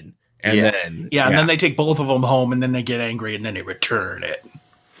done. And Yeah. then Yeah, and then they take both of them home, and then they get angry, and then they return it.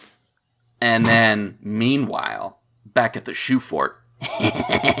 And then, meanwhile, back at the shoe fort, we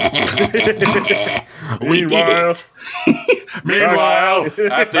did it. Meanwhile, At the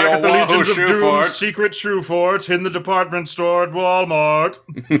back at the Oahu Legions of shoe Doom's fort. secret shoe fort in the department store at Walmart.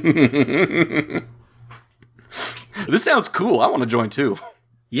 This sounds cool. I want to join too.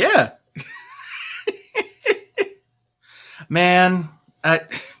 Yeah. Man, I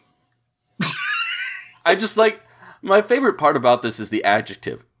just like, my favorite part about this is the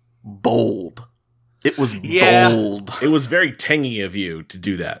adjective bold. It was Yeah. bold. it was very tangy of you to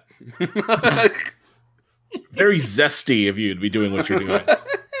do that. Very zesty of you to be doing what you're doing.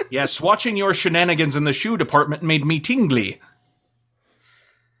 yes, watching your shenanigans in the shoe department made me tingly.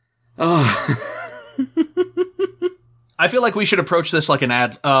 I feel like we should approach this like an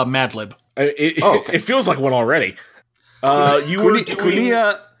Mad Lib. It okay. it feels like one already. You were doing,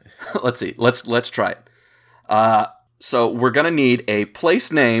 Kunia, let's see. Let's try it. So we're gonna need a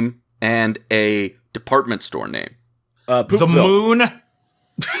place name and a department store name. The Poopville. moon.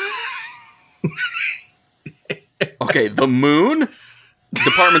 Okay, the Moon,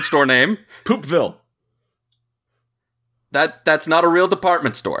 department store name. Poopville. That's not a real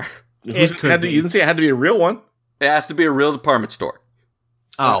department store. Who's- could had to- be. you didn't say it had to be a real one. It has to be a real department store.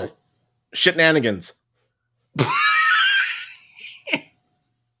 Oh. Shitnanigans.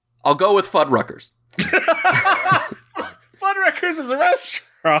 I'll go with Fuddruckers. Fuddruckers is a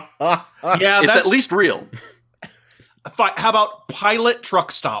restaurant. Yeah, It's that's at least real. fine. How about Pilot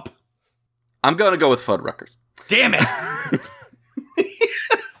Truck Stop? I'm gonna go with Fuddruckers. Damn it.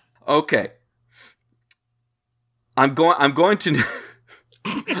 Okay. I'm going to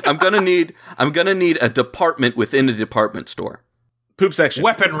I'm gonna need a department within a department store. Poop section.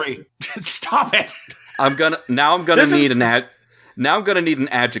 Weaponry. Stop it. I'm gonna This need is- an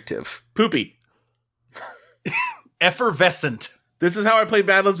adjective. Poopy. Effervescent. This is how I played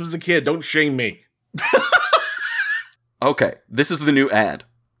Bad Libs as a kid. Don't shame me. Okay, this is the new ad.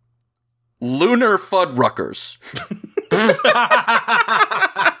 Lunar Fuddruckers.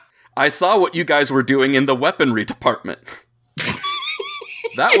 I saw what you guys were doing in the weaponry department.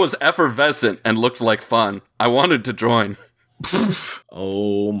 That was effervescent and looked like fun. I wanted to join.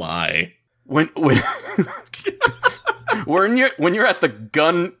 Oh my. When when you're at the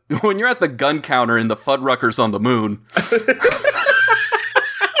gun counter in the Fuddruckers on the moon,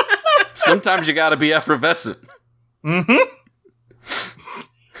 sometimes you gotta be effervescent.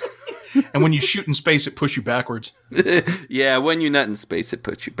 And when you shoot in space, it pushes you backwards. Yeah, when you nut in space, it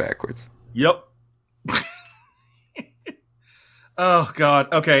puts you backwards. Yep. Oh,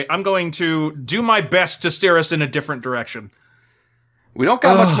 God. Okay, I'm going to do my best to steer us in a different direction. We don't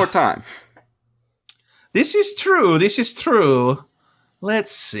got much more time. This is true. This is true.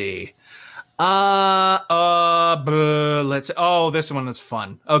 Let's see. Let's. Oh, this one is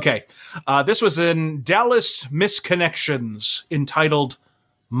fun. Okay. This was in Dallas Misconnections, entitled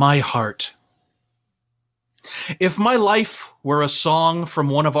My Heart. If my life were a song from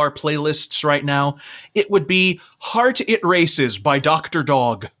one of our playlists right now, it would be Heart It Races by Dr.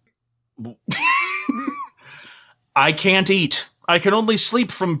 Dog. I can't eat. I can only sleep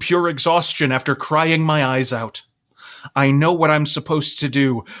from pure exhaustion after crying my eyes out. I know what I'm supposed to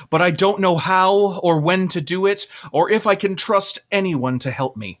do, but I don't know how or when to do it, or if I can trust anyone to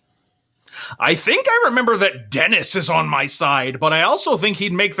help me. I think I remember that Dennis is on my side, but I also think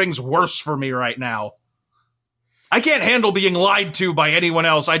he'd make things worse for me right now. I can't handle being lied to by anyone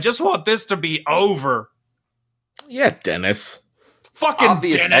else. I just want this to be over. Yeah, Dennis. Fucking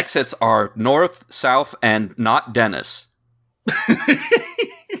Obvious Dennis. exits are north, south, and not Dennis.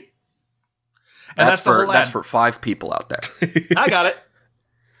 And That's the whole that's ad. for 5 people out there. I got it.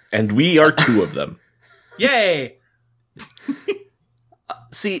 And we are 2 of them. Yay!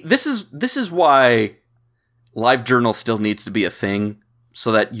 See, this is why LiveJournal still needs to be a thing,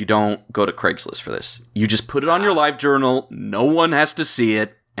 so that you don't go to Craigslist for this. You just put it on your LiveJournal. No one has to see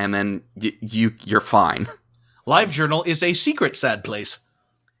it, and then you're fine. LiveJournal is a secret sad place.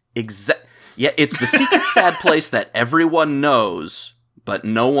 Yeah, it's the secret sad place that everyone knows, but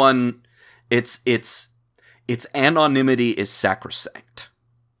no one. Its anonymity is sacrosanct.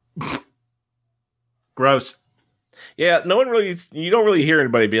 Gross. Yeah, you don't really hear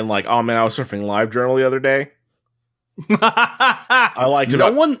anybody being like, oh man, I was surfing LiveJournal the other day. I liked it.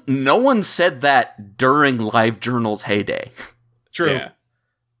 No one said that during LiveJournal's heyday. True. Yeah.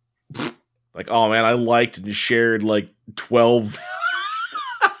 Like, oh man, I liked and shared like 12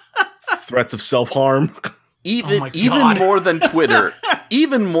 threats of self-harm. Even God. more than Twitter.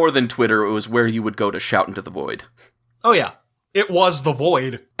 Even more than Twitter, it was where you would go to shout into the void. Oh yeah. It was the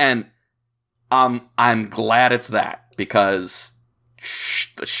void. And I'm glad it's that, because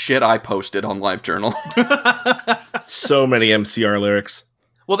the shit I posted on LiveJournal. So many MCR lyrics.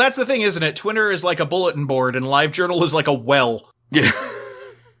 Well, that's the thing, isn't it? Twitter is like a bulletin board, and LiveJournal is like a well. Yeah.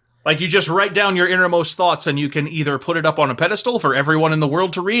 Like, you just write down your innermost thoughts, and you can either put it up on a pedestal for everyone in the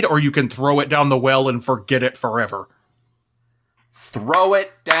world to read, or you can throw it down the well and forget it forever. Throw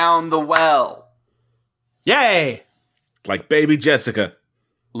it down the well. Yay! Like Baby Jessica.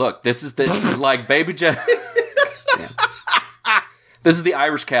 Look, this is like Baby This is the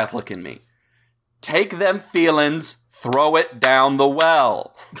Irish Catholic in me. Take them feelings, throw it down the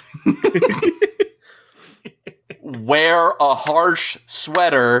well. Wear a harsh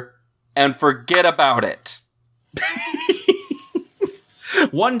sweater and forget about it.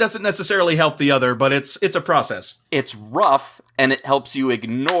 One doesn't necessarily help the other, but it's a process. It's rough, and it helps you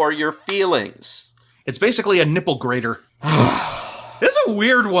ignore your feelings. It's basically a nipple grater. It's a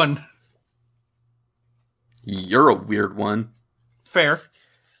weird one. You're a weird one. Fair.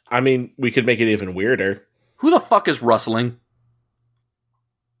 I mean, we could make it even weirder. Who the fuck is rustling?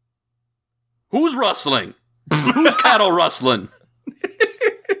 Who's rustling? Who's cattle rustling?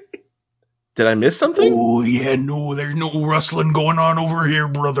 Did I miss something? Oh, yeah, no, there's no rustling going on over here,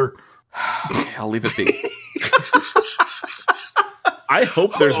 brother. Okay, I'll leave it be. I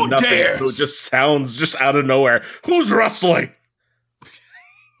hope there's Who nothing dares? that just sounds just out of nowhere. Who's rustling?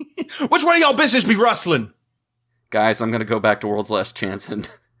 Which one of y'all business be rustling? Guys, I'm gonna go back to World's Last Chance, and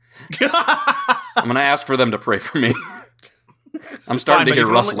I'm gonna ask for them to pray for me. I'm starting to but hear you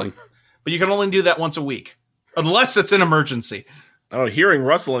can rustling. But you can only do that once a week. Unless it's an emergency. Oh, hearing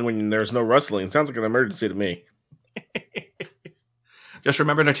rustling when there's no rustling sounds like an emergency to me. Just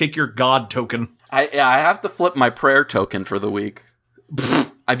remember to take your God token. I have to flip my prayer token for the week.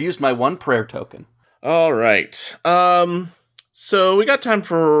 I've used my one prayer token. All right. So we got time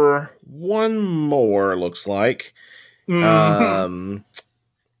for one more, looks like. And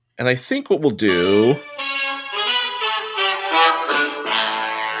I think what we'll do...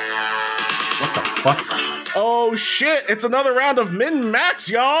 What the fuck? Oh, shit! It's another round of min-max,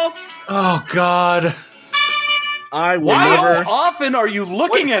 y'all! Oh, God. I will How never... often are you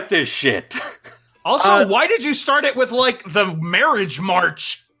looking at this shit? Also, why did you start it with, like, the marriage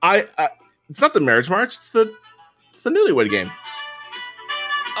march? It's not the marriage march, it's the Newlywed Game.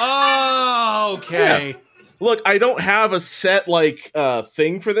 Oh, okay. Yeah. Look, I don't have a set,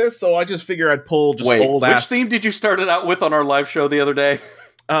 thing for this, so I just figure I'd pull just Wait, old which ass... theme did you start it out with on our live show the other day?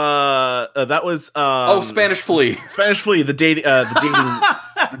 That was... Spanish Flea. Spanish Flea, the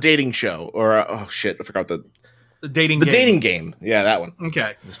dating show. Or, oh shit, I forgot the dating game. dating game. Yeah, that one.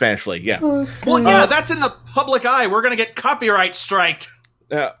 Okay. The Spanish Flea, yeah. Well, yeah, that's in the public eye. We're going to get copyright striked.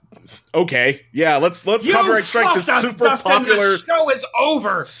 Okay, yeah, let's You copyright strike this fucked us, Dustin. The show is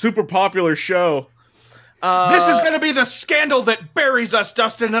over. super popular show. This is going to be the scandal that buries us,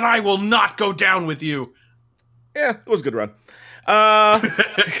 Dustin, and I will not go down with you. Yeah, it was a good run. And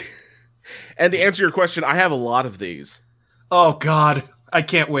to answer your question, I have a lot of these. Oh, God. I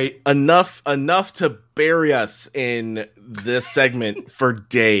can't wait. Enough to bury us in this segment for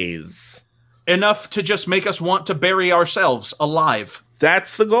days. Enough to just make us want to bury ourselves alive.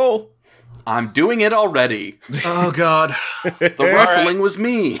 That's the goal. I'm doing it already. Oh, God. The rustling was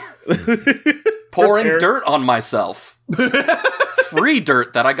me. Pouring dirt on myself. Free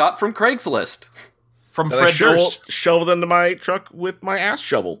dirt that I got from Craigslist. From That Fred I Durst. shoveled into my truck with my ass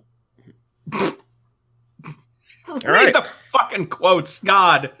shovel. Read right. the fucking quotes.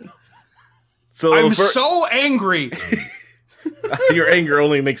 God. So I'm so angry. your anger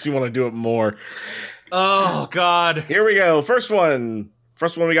only makes me want to do it more. Oh, God. Here we go. First one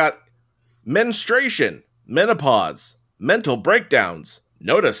we got menstruation, menopause, mental breakdowns.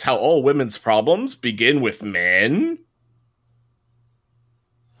 Notice how all women's problems begin with men?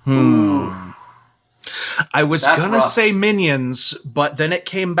 I was That's gonna rough. say Minions, but then it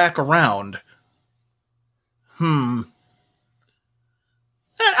came back around. I'm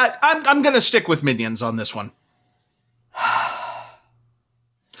gonna stick with Minions on this one.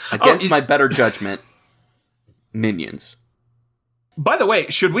 Against my better judgment, Minions. By the way,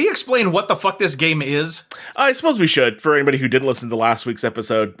 should we explain what the fuck this game is? I suppose we should, for anybody who didn't listen to last week's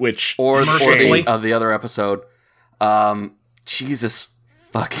episode, which... Or Mercifully. the other episode. Jesus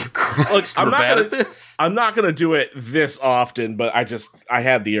fucking Christ. I'm we're not bad gonna- at this. I'm not going to do it this often, but I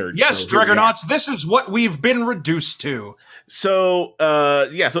had the urge. Yes, so here we are. Dragonauts, this is what we've been reduced to. So,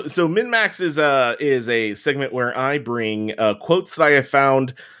 so Min-Max is a segment where I bring quotes that I have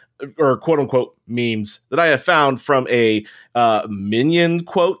found, or quote-unquote memes that I have found from a Minion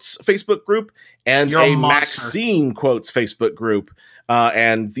Quotes Facebook group and You're a a monster. Maxine Quotes Facebook group.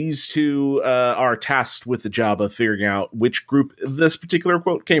 And these two are tasked with the job of figuring out which group this particular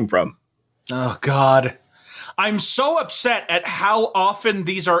quote came from. Oh, God. I'm so upset at how often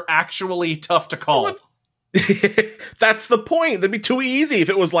these are actually tough to call. What? That's the point. That'd be too easy if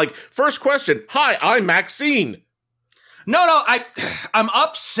it was like, first question, hi, I'm Maxine. No, I'm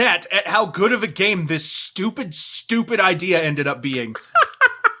upset at how good of a game this stupid idea ended up being.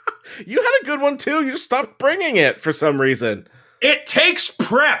 You had a good one too. You just stopped bringing it for some reason. It takes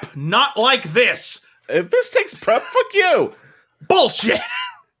prep, not like this. If this takes prep, fuck you. Bullshit.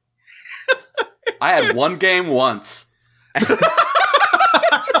 I had one game once.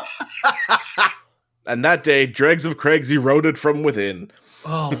 And that day, dregs of Craigs eroded from within.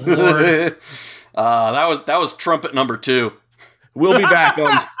 Oh, Lord. That was trumpet number 2. We'll be back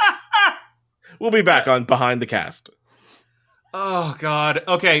on Behind the Cast. Oh, God.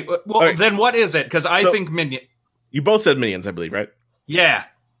 Okay, well, right. then what is it? Because I So- think Minion... You both said Minions, I believe, right? Yeah.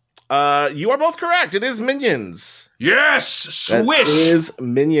 You are both correct. It is Minions. Yes! That Swish! is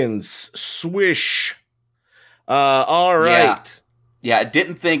Minions. Swish. All right. Yeah,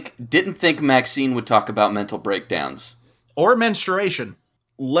 didn't think Maxine would talk about mental breakdowns. Or menstruation.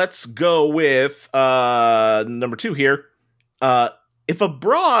 Let's go with number 2 here. If a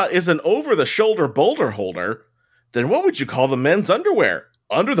bra is an over-the-shoulder boulder holder, then what would you call the men's underwear?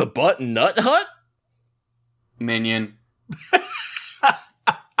 Under the butt nut hut? Minion.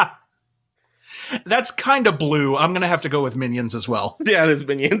 That's kind of blue. I'm going to have to go with Minions as well. Yeah, it is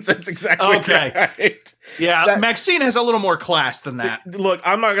Minions. That's exactly Okay. right. Yeah, That- Maxine has a little more class than that. Look,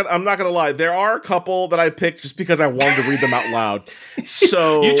 I'm not gonna lie. There are a couple that I picked just because I wanted to read them out loud.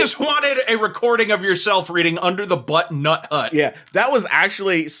 So You just wanted a recording of yourself reading Under the Butt Nut Hut. yeah, that was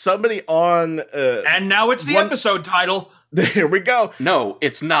actually somebody on. And now it's the One- episode title. There we go. No,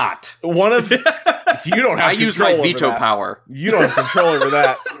 it's not. One of you don't have. I use my control over veto that. power. You don't have control over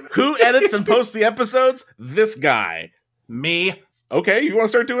that. Who edits and posts the episodes? This guy. Me. Okay, you want to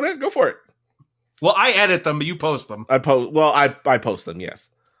start doing it? Go for it. Well, I edit them, but you post them. I post. Well, I post them. Yes.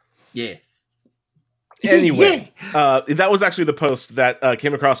 Yeah. Anyway, that was actually the post that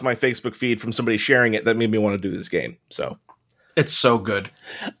came across my Facebook feed from somebody sharing it that made me want to do this game. So, It's so good.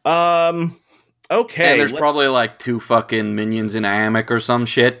 okay. And there's probably like 2 fucking minions in a hammock or some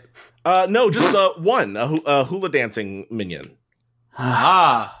shit. No, just one, a hula dancing minion.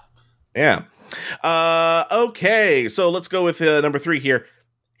 Ah. Yeah. Okay, so let's go with number 3 here.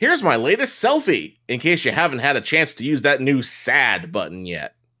 Here's my latest selfie, in case you haven't had a chance to use that new sad button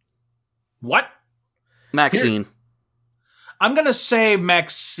yet. What? Maxine. I'm going to say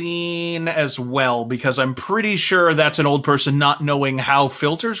Maxine as well, because I'm pretty sure that's an old person not knowing how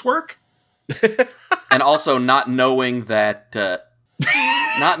filters work. And also not knowing that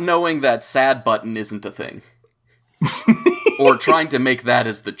sad button isn't a thing. Or trying to make that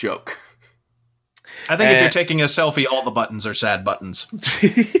as the joke. I think if you're taking a selfie, all the buttons are sad buttons.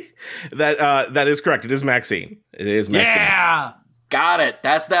 That is correct. It is Maxine. It is Maxine. Yeah! Got it.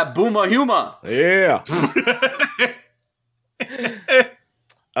 That's that Booma Huma. Yeah.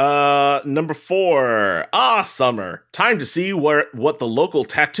 Number 4. Summer. Time to see what the local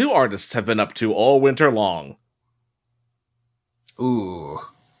tattoo artists have been up to all winter long. Ooh.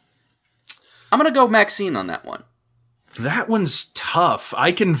 I'm going to go Maxine on that one. That one's tough.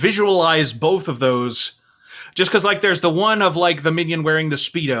 I can visualize both of those. Just because, like, there's the one of, like, the minion wearing the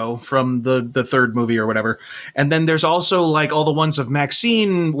Speedo from the third movie or whatever. And then there's also, like, all the ones of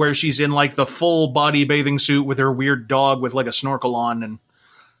Maxine where she's in, like, the full body bathing suit with her weird dog with, like, a snorkel on. And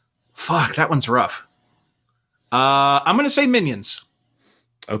fuck, that one's rough. I'm going to say Minions.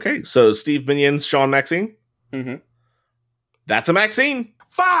 Okay, so Steve Minions, Sean Maxine. Mm-hmm. That's a Maxine.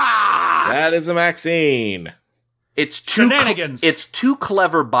 Fuck! That is a Maxine. It's too Shenanigans. it's too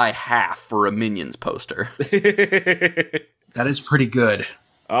clever by half for a Minions poster. That is pretty good.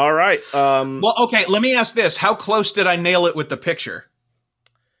 All right. Well, okay, let me ask this. How close did I nail it with the picture?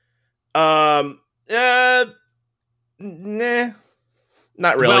 Nah,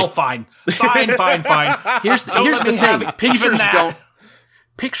 not really. Well, fine. Fine. Here's Don't the let me have thing. even that.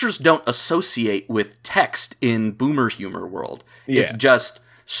 Pictures don't associate with text in boomer humor world. Yeah. It's just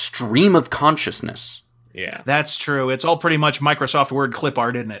stream of consciousness. Yeah, That's true. It's all pretty much Microsoft Word clip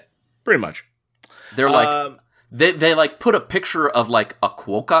art, isn't it? pretty much. They're like they like put a picture of like a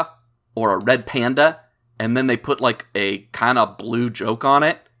quokka or a red panda, and then they put like a kind of blue joke on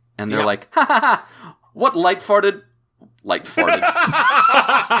it, and they're like, ha ha ha, what light farted Best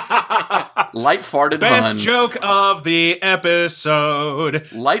fun. joke of the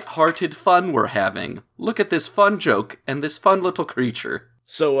episode. Light-hearted fun we're having. Look at this fun joke and this fun little creature.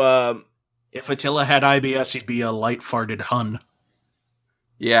 So, If Attila had IBS, he'd be a light-farted Hun.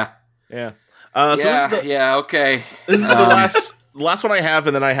 Yeah. yeah. So this is Okay. the last one I have,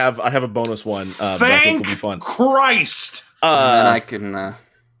 and then I have a bonus one that I think will be fun. Christ! And then I can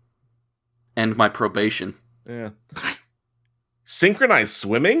end my probation. Yeah. Synchronized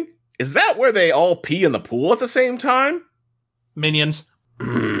swimming? Is that where they all pee in the pool at the same time? Minions.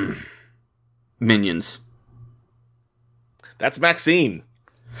 Minions. That's Maxine.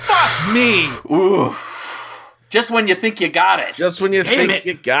 Fuck me! Ooh. Just when you think you got it. Just when you Damn think it.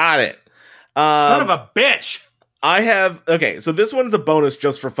 you got it. Son of a bitch! I have so this one's a bonus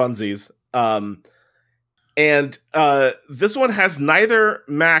just for funsies. And this one has neither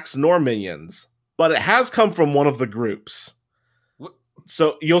Max nor Minions, but it has come from one of the groups.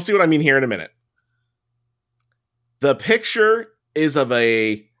 So you'll see what I mean here in a minute. The picture is of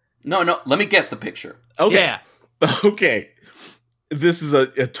a No, let me guess the picture. okay. Yeah. Okay. This is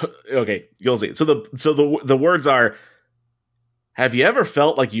okay, you'll see. So the words are, have you ever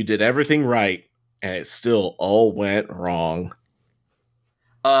felt like you did everything right and it still all went wrong?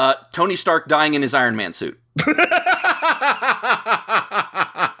 Tony Stark dying in his Iron Man suit.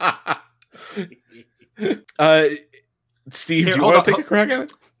 Steve, Here, do you hold want to on. take a crack at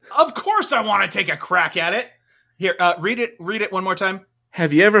it? Of course I want to take a crack at it. Here, read it one more time.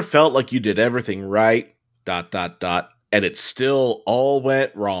 Have you ever felt like you did everything right, ... and it still all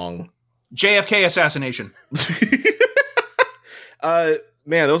went wrong? JFK assassination.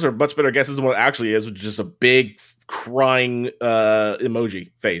 Man, those are much better guesses than what it actually is, which is just a big crying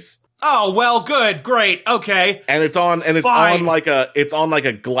emoji face. Oh, well, good, great, okay. And it's on Fine. like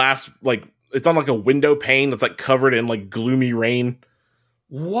a glass, like it's on like a window pane that's like covered in like gloomy rain.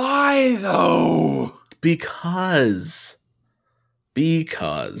 Why, though? Because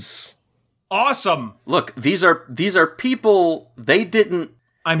Awesome. Look, these are people. They didn't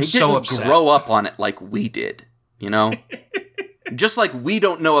I'm so didn't upset. grow up on it like we did. You know, just like we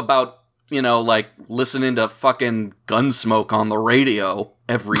don't know about like listening to fucking Gunsmoke on the radio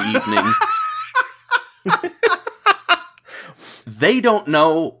every evening. They don't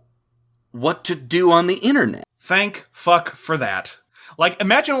know what to do on the internet. Thank fuck for that. Like,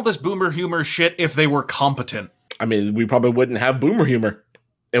 imagine all this boomer humor shit if they were competent. I mean, we probably wouldn't have boomer humor.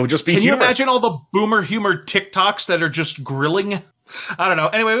 It would just be Can you humor. imagine all the boomer humor TikToks that are just grilling? I don't know.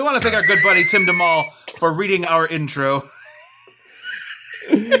 Anyway, we want to thank our good buddy Tim DeMall for reading our intro.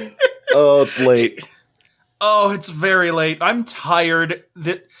 Oh, it's late. Oh, it's very late. I'm tired.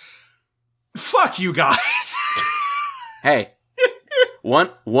 Fuck you guys. Hey,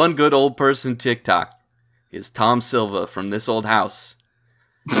 one good old person TikTok is Tom Silva from This Old House,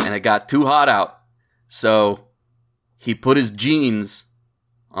 and it got too hot out, so he put his jeans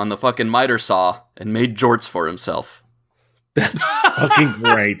on the fucking miter saw and made jorts for himself. That's fucking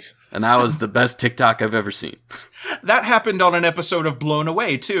great. And that was the best TikTok I've ever seen. That happened on an episode of Blown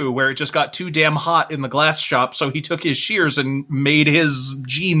Away, too, where it just got too damn hot in the glass shop, so he took his shears and made his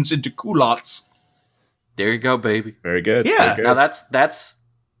jeans into culottes. There you go, baby. Very good. Yeah. Very Now good. that's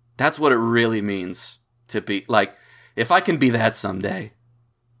what it really means to be like. If I can be that someday,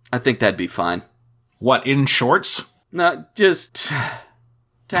 I think that'd be fine. What, in shorts? No, just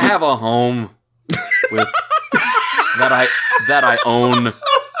to have a home with that I own,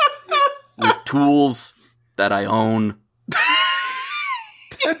 with tools that I own,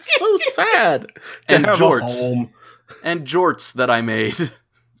 That's so sad. To and have a jorts home. and jorts that I made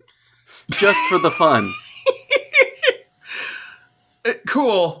just for the fun.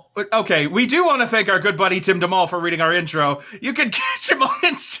 Cool. Okay, we do want to thank our good buddy Tim DeMall for reading our intro. You can catch him on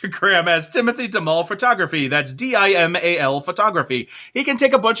Instagram as Timothy DeMall Photography. That's DIMAL Photography. He can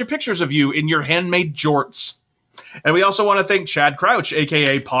take a bunch of pictures of you in your handmade jorts. And we also want to thank Chad Crouch,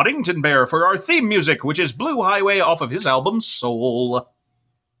 aka Poddington Bear, for our theme music, which is Blue Highway off of his album Soul.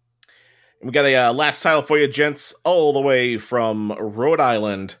 We got a last title for you, gents, all the way from Rhode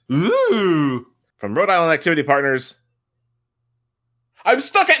Island. Ooh! From Rhode Island Activity Partners. I'm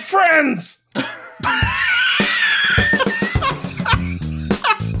stuck at Friends!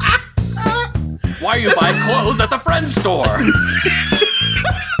 Why are you buying clothes at the Friends store?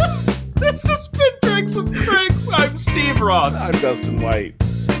 This has been Dregs of Craigs. I'm Steve Ross. I'm Dustin White.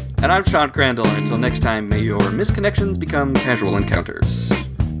 And I'm Sean Crandall, and until next time, may your misconnections become casual encounters.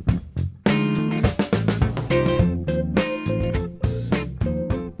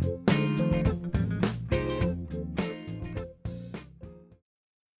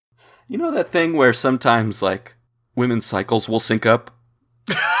 You know that thing where sometimes, like, women's cycles will sync up?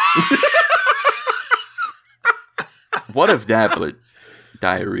 What if that, but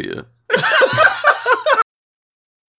diarrhea?